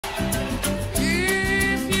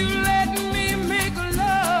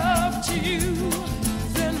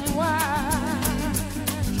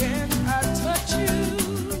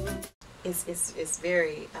it's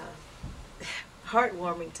very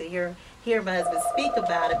heartwarming to hear my husband speak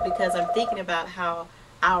about it, because I'm thinking about how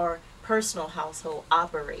our personal household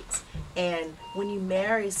operates. And when you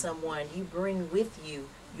marry someone, you bring with you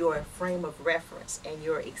your frame of reference and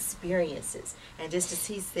your experiences. And just as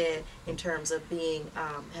he said, in terms of being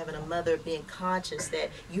having a mother, being conscious that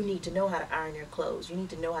you need to know how to iron your clothes, you need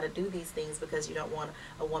to know how to do these things, because you don't want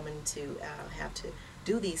a woman to have to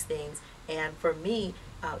do these things. And for me,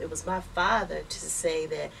 it was my father to say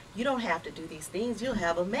that you don't have to do these things, you'll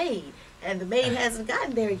have a maid. And the maid hasn't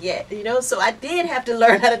gotten there yet, you know, so I did have to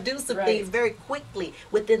learn how to do some things very quickly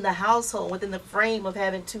within the household, within the frame of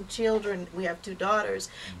having 2 children. We have 2 daughters,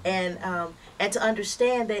 and to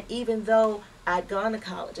understand that even though I'd gone to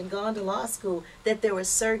college and gone to law school, that there were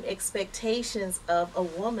certain expectations of a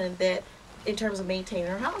woman that, in terms of maintaining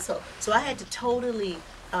her household. So I had to totally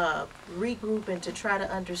regroup and to try to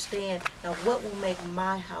understand now what will make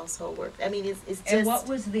my household work. I mean, it's just. And what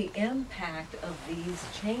was the impact of these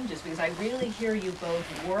changes? Because I really hear you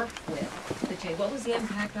both work with the change. What was the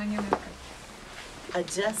impact on your marriage?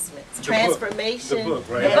 Adjustments, transformation, The book,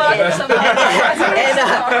 right?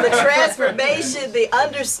 The transformation, the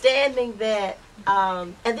understanding that,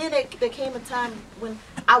 and then there came a time when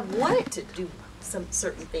I wanted to do some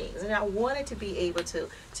certain things, and I wanted to be able to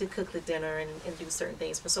cook the dinner and do certain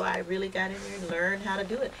things. But so I really got in there and learned how to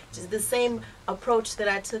do it. Just the same approach that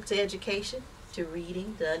I took to education, to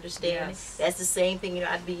reading, to understanding. Yes. That's the same thing. You know,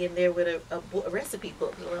 I'd be in there with a recipe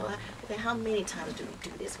book. Well, okay, how many times do we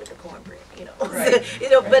do this with the cornbread? You know, right. you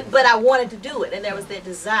know. But I wanted to do it, and there was that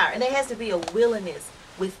desire, and there has to be a willingness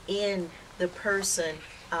within the person,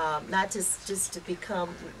 not just to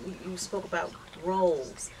become. You spoke about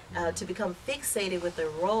roles. To become fixated with a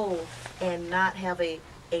role and not have a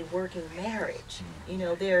working marriage. You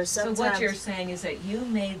know, there are sometimes. So what you're saying is that you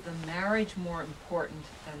made the marriage more important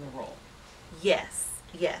than the role. Yes,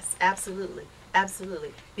 absolutely,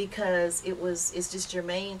 absolutely, because it's just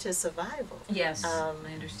germane to survival. Yes, I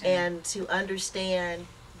understand. And to understand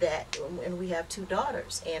that, and we have 2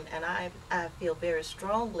 daughters, and I feel very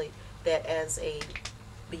strongly that as a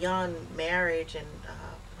beyond marriage and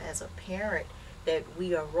as a parent, that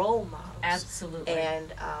we are role models. Absolutely.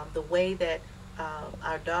 And the way that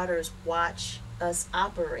our daughters watch us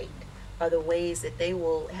operate are the ways that they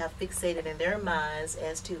will have fixated in their minds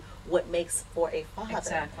as to what makes for a father.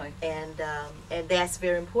 Exactly. And that's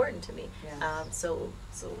very important to me. Yeah. So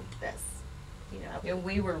that's, you know. And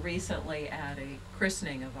we were recently at a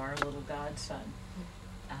christening of our little godson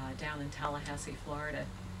down in Tallahassee, Florida,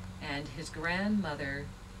 and his grandmother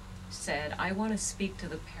said, I want to speak to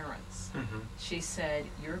the parents. She said,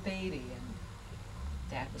 your baby, and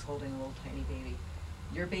Dad was holding a little tiny baby,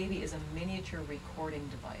 your baby is a miniature recording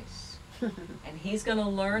device. And he's going to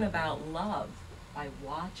learn about love by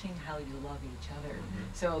watching how you love each other.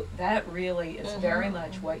 So that really is very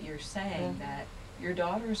much what you're saying, that your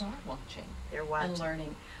daughters are watching. They're watching. And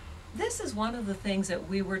learning. This is one of the things that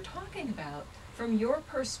we were talking about. From your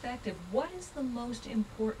perspective, what is the most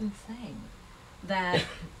important thing that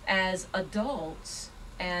as adults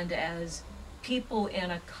and as people in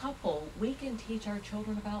a couple, we can teach our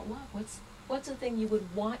children about love? What's the thing you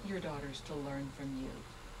would want your daughters to learn from you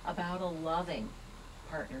about a loving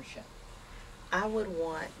partnership? I would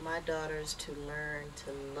want my daughters to learn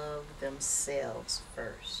to love themselves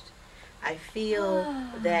first. I feel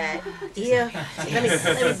that let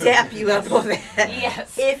me dap you up on that.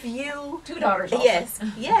 Yes. If you 2 daughters also.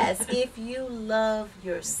 Yes, if you love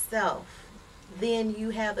yourself, then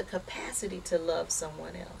you have the capacity to love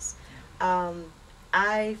someone else.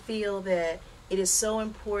 I feel that it is so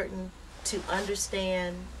important to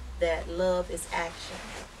understand that love is action.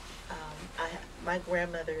 My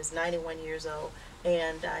grandmother is 91 years old,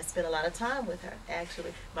 and I spent a lot of time with her.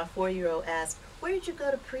 Actually, my 4-year-old asked, where did you go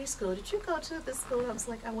to preschool? Did you go to this school? I was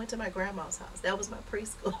like, I went to my grandma's house. That was my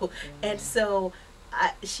preschool. And so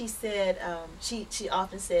she said, she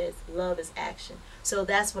often says, love is action. So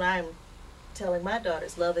that's what I'm telling my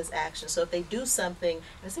daughters, love is action. So if they do something,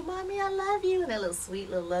 and I say, Mommy, I love you, and they're little sweet,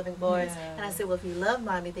 little loving boys, and I say, well, if you love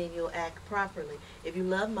Mommy, then you'll act properly. If you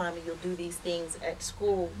love Mommy, you'll do these things at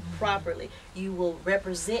school properly. You will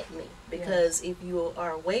represent me, because if you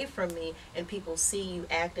are away from me and people see you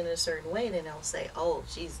act in a certain way, then they'll say, oh,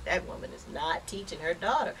 that woman is not teaching her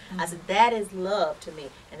daughter. I said, that is love to me.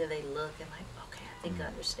 And then they look and like, okay, I think I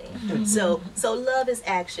understand. So love is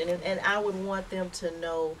action, and I would want them to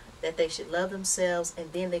know that they should love themselves,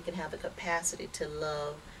 and then they can have the capacity to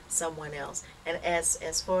love someone else. And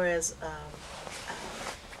as far as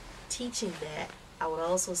teaching that, I would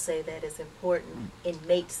also say that it's important in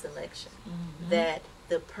mate selection, that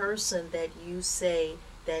the person that you say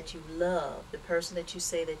that you love, the person that you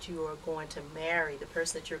say that you are going to marry, the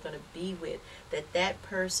person that you're going to be with, that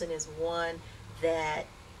person is one that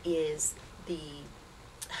is the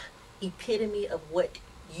epitome of what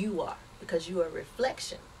you are, because you are a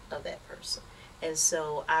reflection of that person. And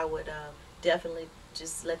so I would definitely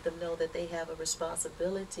just let them know that they have a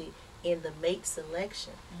responsibility in the mate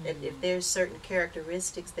selection. That if there's certain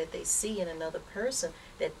characteristics that they see in another person,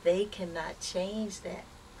 that they cannot change that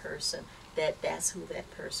person, that's who that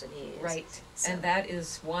person is. Right. So. And that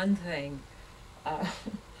is one thing.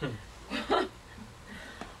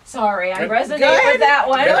 Sorry, I resonate with that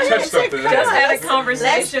one. Just had a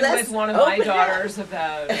conversation let's with one of my open up. daughters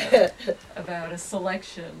about a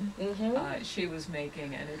selection she was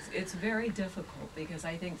making, and it's very difficult because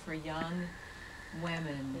I think for young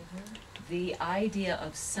women, the idea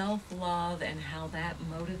of self-love and how that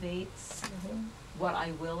motivates what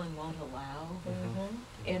I will and won't allow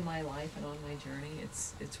in my life and on my journey,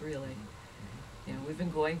 it's really, you know, we've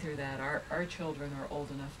been going through that. Our children are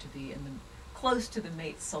old enough to be in the close to the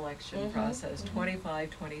mate selection process,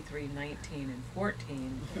 25, 23, 19, and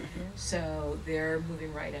 14. So they're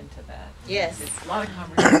moving right into that. Yes. It's a lot of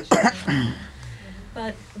conversation.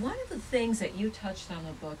 But one of the things that you touched on in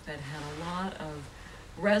the book that had a lot of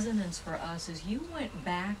resonance for us is you went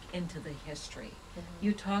back into the history.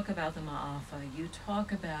 You talk about the MAAFA, you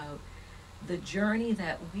talk about the journey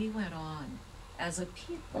that we went on as a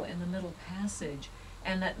people in the Middle Passage,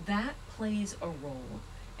 and that plays a role.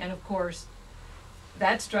 And of course,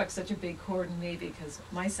 that struck such a big chord in me because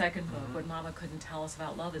my second book, What Mama Couldn't Tell Us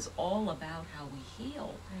About Love, is all about how we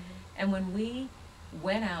heal. And when we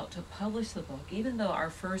went out to publish the book, even though our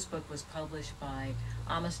first book was published by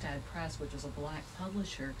Amistad Press, which is a black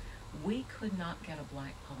publisher, we could not get a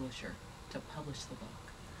black publisher to publish the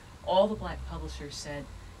book. All the black publishers said,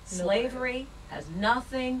 slavery has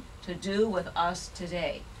nothing to do with us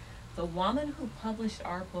today. The woman who published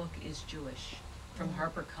our book is Jewish, from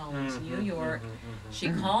HarperCollins, New York. She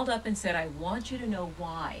called up and said, I want you to know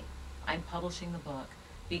why I'm publishing the book,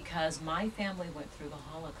 because my family went through the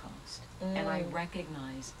Holocaust, and I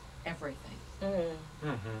recognize everything in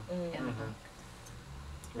the book.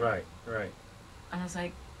 Right, right. And I was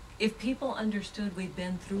like, if people understood we've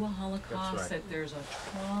been through a Holocaust, that there's a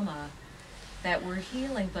trauma that we're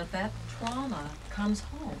healing, but that trauma comes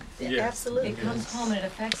home. Yeah, absolutely. It comes home and it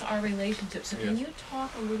affects our relationships. So can you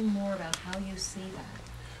talk a little more about how you see that?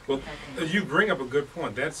 Well, you bring up a good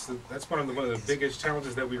point. That's one of the biggest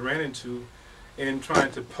challenges that we ran into in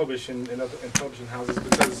trying to publish in publishing houses,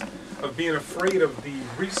 because of being afraid of the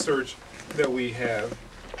research that we have.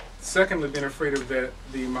 Secondly, being afraid of the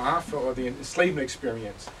MAAFA or the enslavement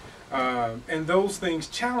experience. And those things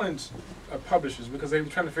challenge publishers, because they're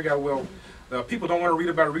trying to figure out, well, people don't want to read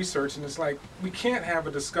about research, and it's like, we can't have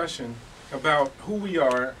a discussion about who we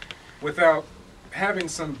are without having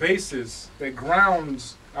some basis that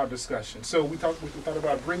grounds our discussion. So we thought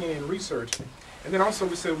about bringing in research, and then also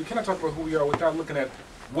we said we cannot talk about who we are without looking at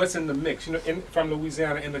what's in the mix. You know, from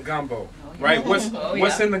Louisiana, in the gumbo, right?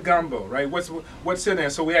 What's in the gumbo, right? What's in there?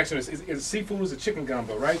 So we asked, is seafood, is a chicken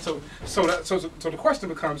gumbo, right? So the question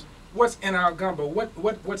becomes, what's in our gumbo?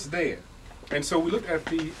 What's there? And so we looked at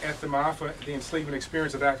the MAAFA, the enslavement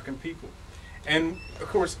experience of African people, and of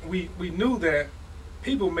course we knew that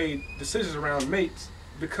people made decisions around mates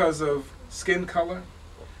because of skin color,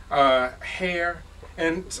 hair,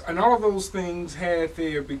 and all of those things had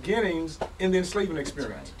their beginnings in the enslavement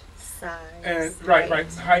experience. Size. And right.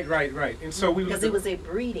 And so we because it was a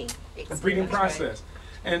breeding experience. A breeding process,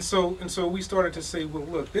 and so we started to say, well,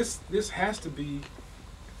 look, this has to be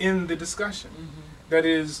in the discussion. That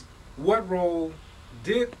is, what role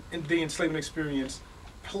did the enslavement experience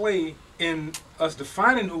play in us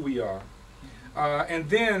defining who we are, and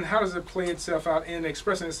then how does it play itself out in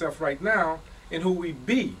expressing itself right now in who we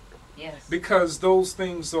be? Yes. Because those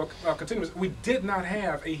things are continuous. We did not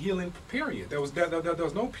have a healing period. There was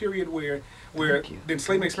no period where the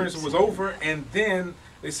enslavement experience was over, and then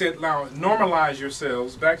they said, now normalize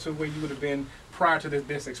yourselves back to where you would have been prior to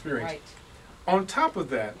this experience. Right. On top of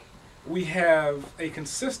that, we have a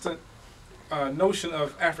consistent notion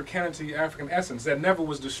of Africanity, African essence that never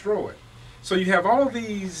was destroyed. So you have all of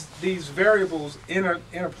these variables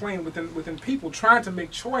interplaying within people trying to make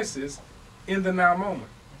choices in the now moment.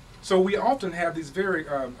 So we often have these very,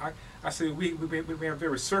 I say we have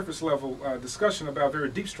very surface level discussion about very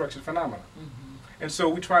deep structured phenomena. And so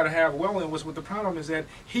we try to have, well, and what the problem is that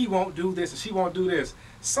he won't do this and she won't do this.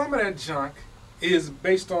 Some of that junk is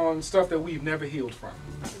based on stuff that we've never healed from.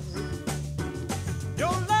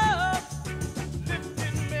 Your